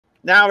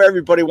now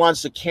everybody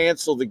wants to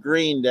cancel the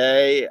Green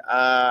Day.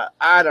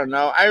 I don't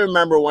know. I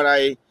remember when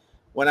I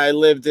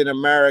lived in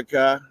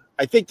America.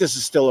 I think this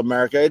is still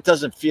America. It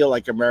doesn't feel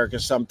like America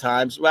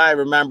sometimes. But I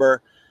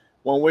remember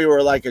when we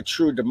were like a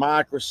true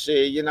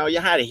democracy, you know, you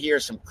had to hear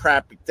some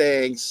crappy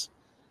things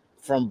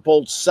from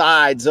both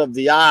sides of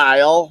the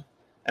aisle.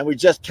 And we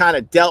just kind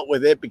of dealt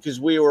with it because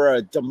we were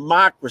a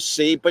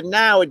democracy. But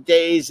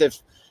nowadays,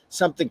 if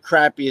something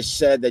crappy is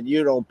said that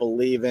you don't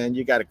believe in,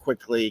 you got to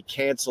quickly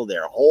cancel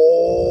their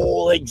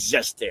whole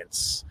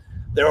existence.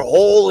 Their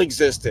whole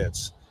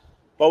existence.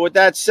 But with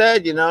that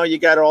said, you know, you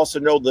got to also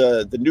know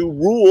the new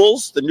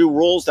rules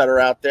that are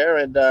out there.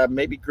 And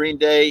maybe Green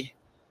Day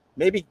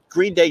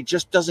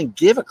just doesn't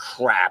give a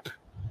crap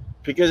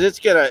because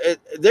they're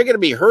going to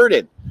be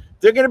hurting.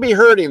 They're going to be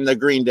hurting the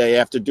Green Day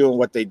after doing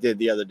what they did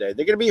the other day.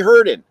 They're going to be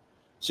hurting.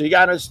 So you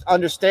got to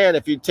understand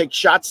if you take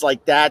shots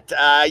like that,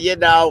 you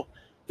know,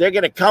 they're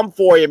going to come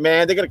for you,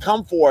 man. They're going to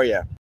come for you.